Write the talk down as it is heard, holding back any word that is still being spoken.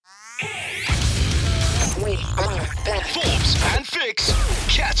Forbes and Fix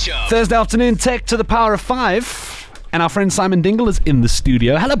catch up. Thursday afternoon, tech to the power of 5. And our friend Simon Dingle is in the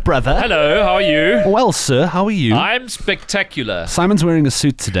studio. Hello, brother. Hello, how are you? Well, sir, how are you? I'm spectacular. Simon's wearing a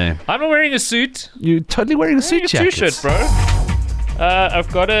suit today. I'm not wearing a suit. You're totally wearing a suit jacket. T-shirt, bro.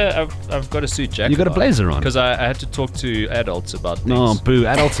 I've got a suit jacket. You got a blazer on? Because I had to talk to adults about things. Oh, boo,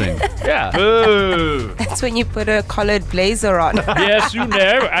 adulting. Yeah. Boo. That's when you put a collared blazer on. Yes, you know,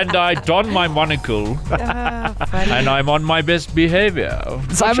 and I don my monocle. Funny. And I'm on my best behavior.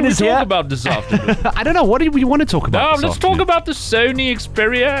 Simon what is should we here. talk about this afternoon? I don't know. What do we want to talk about this Let's afternoon? talk about the Sony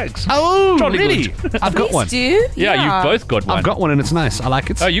Xperia X. Oh, Jolly really? good. I've got Please one. do? Yeah, you've both got one. I've got one and it's nice. I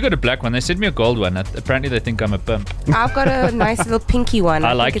like it. Oh, you got a black one. They sent me a gold one. Apparently they think I'm a pimp. I've got a nice little pinky one.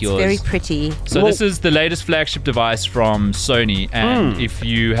 I like think it's yours. very pretty. So this is the latest flagship device from Sony, and if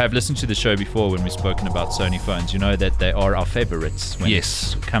you have listened to the show before when we've spoken about Sony phones, you know that they are our favorites when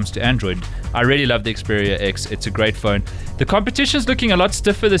it comes to Android. I really love the Xperia X. It's a great phone. The competition's looking a lot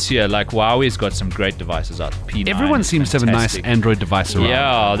stiffer this year. Like Huawei's got some great devices out. P9 Everyone is seems to have a nice fantastic. Android device around.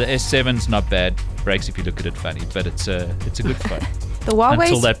 Yeah, the S7's not bad. Breaks if you look at it funny, but it's a good phone. The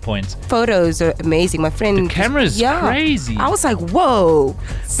Until Huawei that point. photos are amazing. My friend... The camera's crazy. I was like, whoa.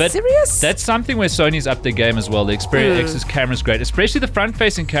 But serious? that's something where Sony's upped their game as well. The Xperia X's camera's great, especially the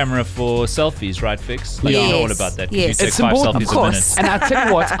front-facing camera for selfies, right, Fix? Like, you know all about that. 'Cause Yes. You take It's 5 important, selfies of a minute. course. And I tell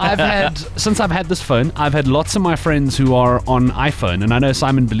you what, since I've had this phone, I've had lots of my friends who are on iPhone, and I know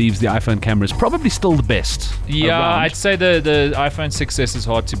Simon believes the iPhone camera is probably still the best. Yeah, around. I'd say the iPhone 6S is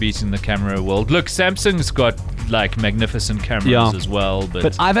hard to beat in the camera world. Look, Samsung's got like magnificent cameras as well,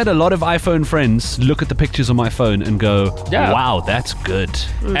 But I've had a lot of iPhone friends look at the pictures on my phone and go, Yeah. wow, that's good.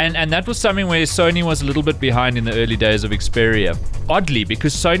 and that was something where Sony was a little bit behind in the early days of Xperia. Oddly,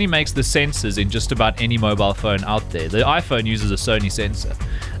 because Sony makes the sensors in just about any mobile phone out there. The iPhone uses a Sony sensor.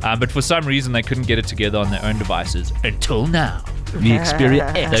 But for some reason, they couldn't get it together on their own devices until now. The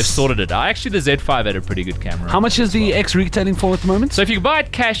Xperia X. They've sorted it out. Actually, the Z5 had a pretty good camera. How much is the X retailing for at the moment? So if you buy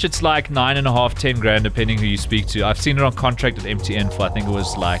it cash, it's like 9.5, 10 grand, depending who you speak to. I've seen it on contract at MTN for, I think it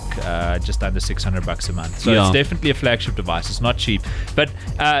was like just under $600 a month. So it's definitely a flagship device. It's not cheap, but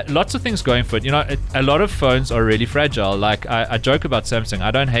lots of things going for it. You know, a lot of phones are really fragile. Like I joke about Samsung.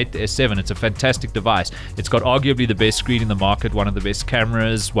 I don't hate the S7. It's a fantastic device. It's got arguably the best screen in the market, one of the best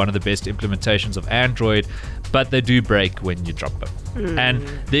cameras, one of the best implementations of Android, but they do break when you drop them. And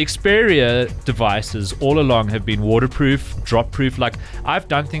the Xperia devices all along have been waterproof, drop-proof. Like I've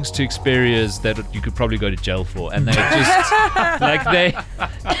done things to Xperias that you could probably go to jail for, and they just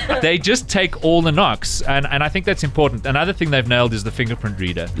like they just take all the knocks, and I think that's important. Another thing they've nailed is the fingerprint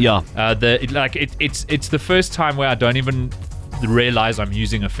reader. Yeah. It's the first time where I don't even realize I'm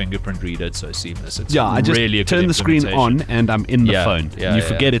using a fingerprint reader. It's so seamless. It's I just really a good turn the screen on implementation. and I'm in the phone. Yeah, You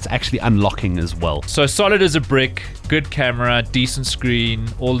forget it's actually unlocking as well. So solid as a brick, good camera, decent screen,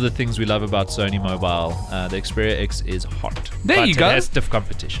 all of the things we love about Sony Mobile. The Xperia X is hot. There you go. It has stiff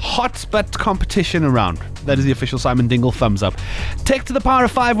competition. Hot but competition around. That is the official Simon Dingle thumbs up. Tech to the power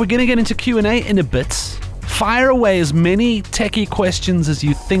of 5. We're going to get into Q&A in a bit. Fire away as many techie questions as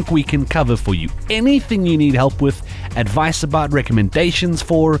you think we can cover for you. Anything you need help with, advice about, recommendations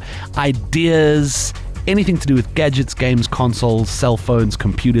for, ideas, anything to do with gadgets, games, consoles, cell phones,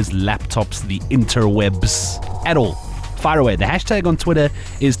 computers, laptops, the interwebs, at all. Fire away. The hashtag on Twitter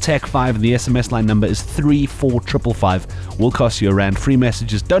is Tech5 and the SMS line number is 34555. Will cost you a rand. Free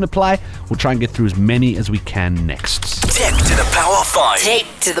messages don't apply. We'll try and get through as many as we can next. Tech to the power of 5 Tech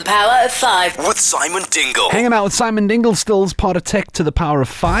to the power of 5. with Simon Dingle. Hanging out with Simon Dingle, still as part of Tech to the power of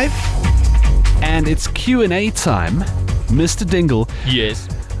 5. And it's Q&A time. Mr. Dingle. Yes.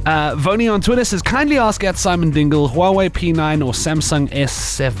 Voni on Twitter says, kindly ask at Simon Dingle, Huawei P9 or Samsung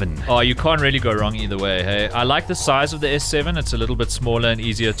S7. Oh, you can't really go wrong either way. Hey, I like the size of the S7. It's a little bit smaller and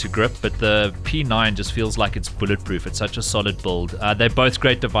easier to grip, but the P9 just feels like it's bulletproof. It's such a solid build. They're both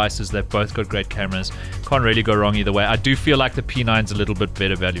great devices. They've both got great cameras. Can't really go wrong either way. I do feel like the P9's a little bit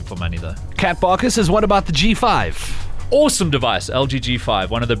better value for money though. Kat Barker says, what about the G5? Awesome device, LG G5,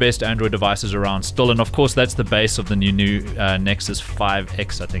 one of the best Android devices around still, and of course that's the base of the new Nexus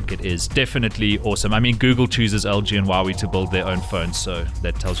 5X, I think it is. Definitely awesome. I mean, Google chooses LG and Huawei to build their own phones, so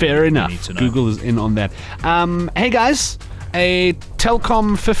that tells you Fair everything enough. you need to know. Google is in on that. Hey guys, a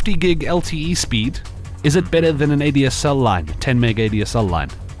Telcom 50 gig LTE speed, is it better than an ADSL line, 10 meg ADSL line?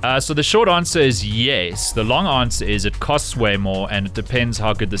 So the short answer is yes. The long answer is it costs way more, and it depends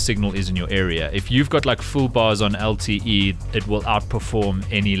how good the signal is in your area. If you've got like full bars on LTE, it will outperform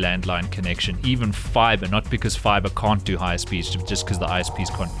any landline connection, even fiber. Not because fiber can't do higher speeds, just because the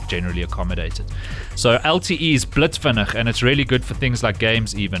ISPs can't generally accommodate it. So LTE is blitzvinnig, and it's really good for things like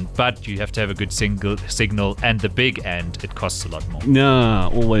games even, but you have to have a good signal, and it costs a lot more.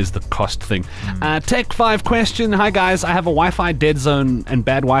 No, always the cost thing. Tech 5 question. Hi guys, I have a Wi-Fi dead zone and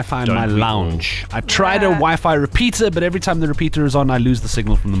bad Wi-Fi in my lounge. I tried a Wi-Fi repeater, but every time the repeater is on, I lose the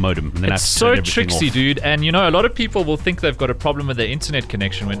signal from the modem. And then it's so tricksy, dude. And you know, a lot of people will think they've got a problem with their internet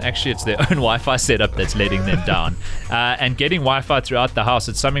connection when actually it's their own Wi-Fi setup that's letting them down. And getting Wi-Fi throughout the house,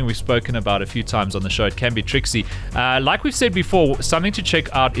 it's something we've spoken about a few times on the show. It can be tricksy. Like we've said before, something to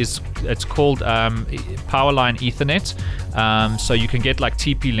check out is it's called Powerline Ethernet. So you can get like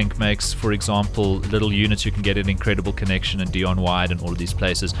TP-Link makes, for example, little units you can get an incredible connection and Dion Wide and all of these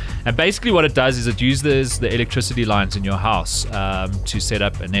places. And basically what it does is it uses the electricity lines in your house to set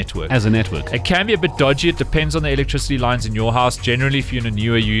up a network. As a network. It can be a bit dodgy. It depends on the electricity lines in your house. Generally, if you're in a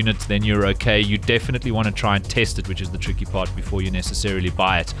newer unit, then you're okay. You definitely want to try and test it, which is the tricky part, before you necessarily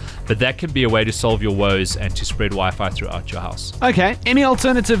buy it. But that can be a way to solve your woes and to spread Wi-Fi throughout your house. Okay. Any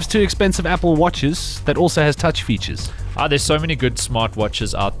alternatives to expensive Apple Watches that also has touch features? There's so many good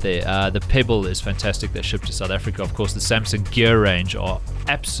smartwatches out there. The Pebble is fantastic. They're shipped to South Africa. Of course, the Samsung Gear range are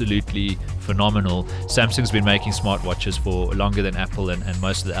absolutely phenomenal. Samsung's been making smartwatches for longer than Apple and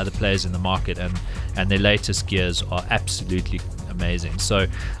most of the other players in the market, and their latest gears are absolutely amazing. So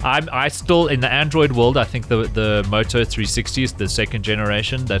I still, in the Android world, I think the Moto 360 is the second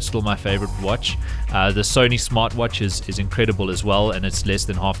generation. That's still my favorite watch. The Sony smartwatch is incredible as well, and it's less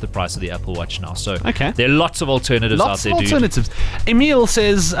than half the price of the Apple Watch now. So there are lots of alternatives out there, dude. Emil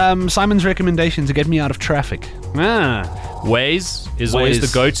says Simon's recommendation to get me out of traffic. Waze is always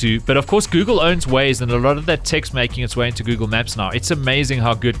the go-to, but of course Google owns Waze, and a lot of that tech's making its way into Google Maps now. It's amazing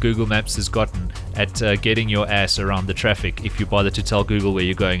how good Google Maps has gotten at getting your ass around the traffic if you bother to tell Google where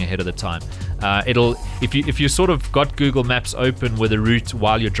you're going ahead of the time. If you sort of got Google Maps open with a route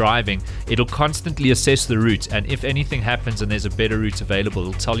while you're driving, it'll constantly assess the route, and if anything happens and there's a better route available,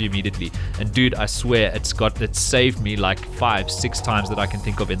 it'll tell you immediately. And dude, I swear it's saved me like 5-6 times that I can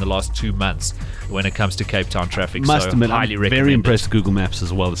think of in the last 2 months when it comes to Cape Town traffic. Must admit, highly recommend very impressed it. with Google Maps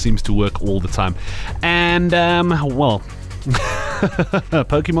as well. It seems to work all the time. And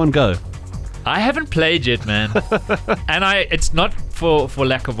Pokemon Go. I haven't played yet, man. And it's not for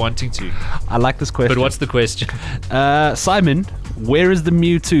lack of wanting to. I like this question. But what's the question? Simon, where is the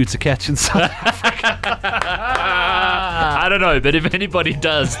Mewtwo to catch in South I don't know, but if anybody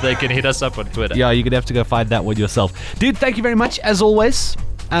does, they can hit us up on Twitter. Yeah, you're going to have to go find that one yourself. Dude, thank you very much, as always.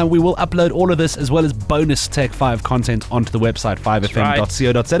 We will upload all of this as well as bonus Tech 5 content onto the website,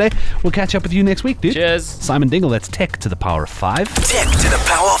 5fm.co.za. We'll catch up with you next week, dude. Cheers. Simon Dingle, that's Tech to the Power of 5. Tech to the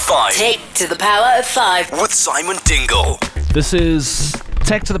Power of 5. Tech to the Power of 5. With Simon Dingle. This is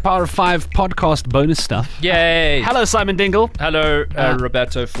Tech to the Power of 5 podcast bonus stuff. Yay. Hello, Simon Dingle. Hello,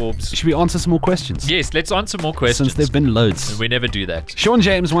 Roberto Forbes. Should we answer some more questions? Yes, let's answer more questions. Since there've been loads. We never do that. Sean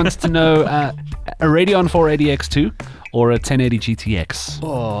James wants to know a Radeon 480X2 or a 1080 GTX?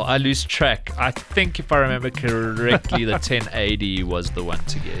 Oh, I lose track. I think if I remember correctly, the 1080 was the one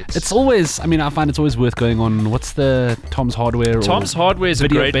to get. It's always, I find it's always worth going on, what's the Tom's Hardware? Tom's Hardware is a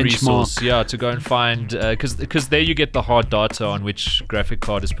great benchmark resource, to go and find, because there you get the hard data on which graphic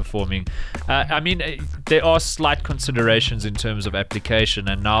card is performing. There are slight considerations in terms of application,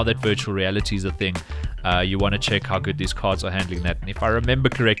 and now that virtual reality is a thing, you want to check how good these cards are handling that. And if I remember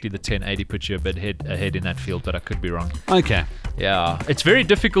correctly, the 1080 puts you a bit ahead in that field, but I could be wrong. Okay. Yeah, it's very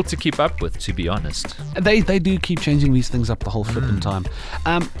difficult to keep up with, to be honest. They do keep changing these things up the whole flipping time.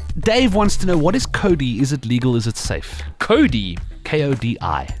 Dave wants to know, what is Kodi? Is it legal? Is it safe? Kodi?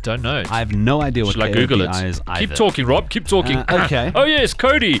 K-O-D-I. Don't know. I have no idea what Shall K-O-D-I I Google it? is either. Keep talking, Rob. Keep talking. Okay. Oh, yes,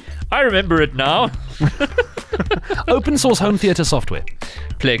 Kodi. I remember it now. Open source home theater software.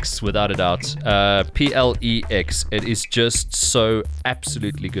 Plex, without a doubt. Plex. It is just so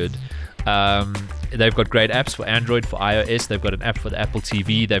absolutely good. They've got great apps for Android, for iOS. They've got an app for the Apple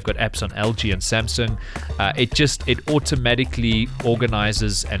TV. They've got apps on LG and Samsung. It automatically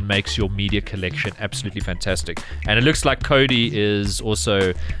organizes and makes your media collection absolutely fantastic. And it looks like Kodi is also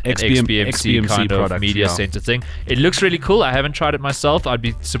an XBMC kind of product, media center thing. It looks really cool. I haven't tried it myself. I'd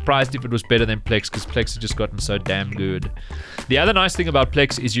be surprised if it was better than Plex, because Plex has just gotten so damn good. The other nice thing about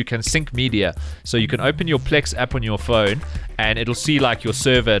Plex is you can sync media. So you can open your Plex app on your phone, and it'll see like your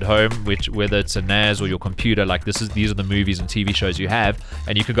server at home, whether it's a NAS or your computer, like these are the movies and TV shows you have,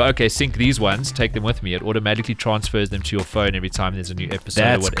 and you can go, okay, sync these ones, take them with me. It automatically transfers them to your phone every time there's a new episode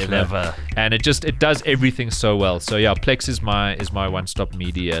That's or whatever. clever. And it does everything so well. So yeah, Plex is my one-stop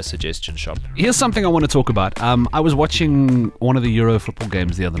media suggestion shop. Here's something I want to talk about. I was watching one of the Euro football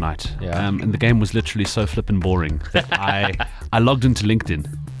games the other night, and the game was literally so flippin' boring that I logged into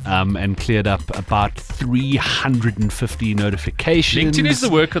LinkedIn and cleared up about 350 notifications. LinkedIn is the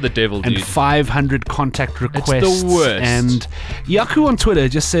work of the devil, dude. And 500 contact requests. It's the worst. And Yaku on Twitter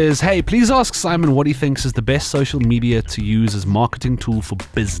just says, hey, please ask Simon what he thinks is the best social media to use as marketing tool for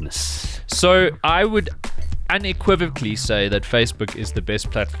business. So I would unequivocally say that Facebook is the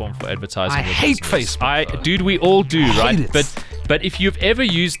best platform for advertising. I hate Facebook. Dude, we all do, right? Hate it. But if you've ever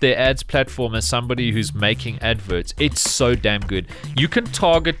used their ads platform as somebody who's making adverts, it's so damn good. You can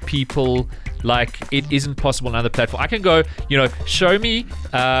target people like it isn't possible on other platforms. I can go, show me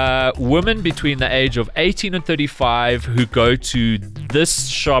women between the age of 18 and 35 who go to this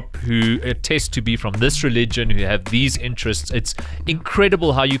shop, who attest to be from this religion, who have these interests. It's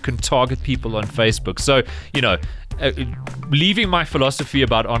incredible how you can target people on Facebook. So, leaving my philosophy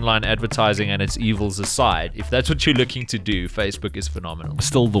about online advertising and its evils aside, if that's what you're looking to do, Facebook is phenomenal.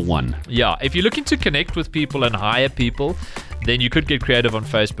 Still the one. Yeah, if you're looking to connect with people and hire people, then you could get creative on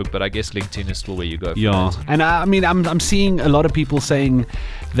Facebook, but I guess LinkedIn is still where you go. Yeah, and I mean, I'm seeing a lot of people saying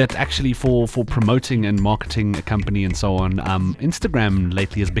that actually for promoting and marketing a company and so on, Instagram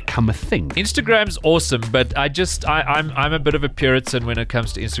lately has become a thing. Instagram's awesome, but I'm a bit of a Puritan when it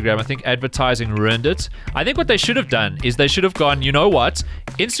comes to Instagram. I think advertising ruined it. I think what they should have done is they should have gone, you know what?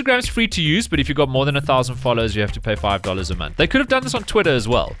 Instagram's free to use, but if you've got more than 1,000 followers, you have to pay $5 a month. They could have done this on Twitter as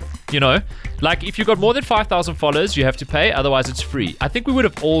well. Like if you've got more than 5,000 followers, you have to pay, otherwise it's free. I think we would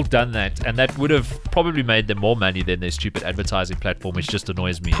have all done that, and that would have probably made them more money than their stupid advertising platform, which just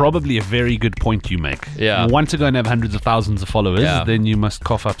annoys me. Probably a very good point you make. Yeah. You want to go and have hundreds of thousands of followers, then you must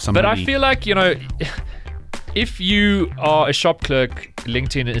cough up some money. But I feel like, if you are a shop clerk,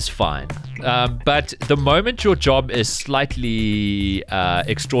 LinkedIn is fine. But the moment your job is slightly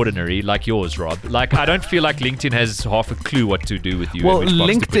extraordinary, like yours, Rob, like I don't feel like LinkedIn has half a clue what to do with you. Well,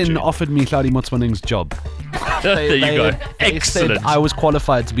 LinkedIn offered me Claudia Motswaning's job. There you go. They Excellent. said I was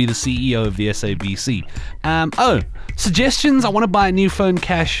qualified to be the CEO of the SABC. Suggestions. I want to buy a new phone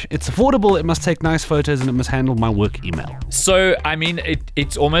cash. It's affordable, it must take nice photos, and it must handle my work email. So, I mean,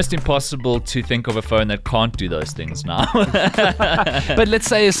 it's almost impossible to think of a phone that can't do those things now. But let's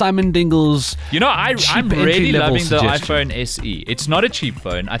say Simon Dingle's I'm really loving the suggestion. iPhone SE. It's not a cheap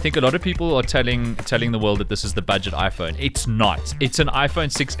phone. I think a lot of people are telling the world that this is the budget iPhone. It's not. It's an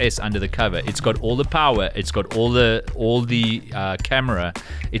iPhone 6S under the cover. It's got all the power. It's got all the camera.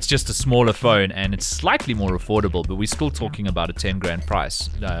 It's just a smaller phone, and it's slightly more affordable, but we're still talking about a 10 grand price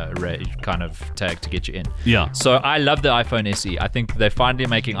kind of tag to get you in. Yeah. So I love the iPhone SE. I think they're finally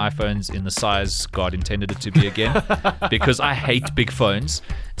making iPhones in the size God intended it to be again, because I hate big phones.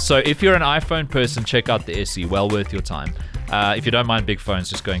 So if you're an iPhone person, check out the SE. Well worth your time. If you don't mind big phones,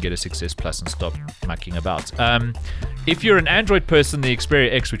 just go and get a 6S Plus and stop mucking about. If you're an Android person, the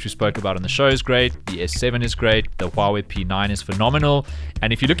Xperia X, which we spoke about on the show, is great. The S7 is great. The Huawei P9 is phenomenal.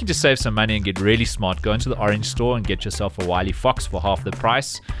 And if you're looking to save some money and get really smart, go into the Orange store and get yourself a Wiley Fox for half the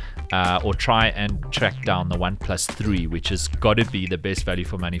price. Or try and track down the OnePlus 3, which has got to be the best value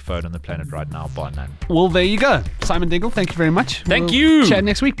for money phone on the planet right now, bar none. Well, there you go. Simon Dingle, thank you very much. Thank We'll you. Chat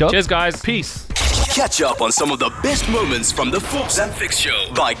next week, dog. Cheers, guys. Peace. Catch up on some of the best moments from the Forbes and Fix show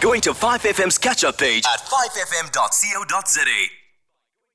by going to 5FM's catch-up page at 5fm.co.za.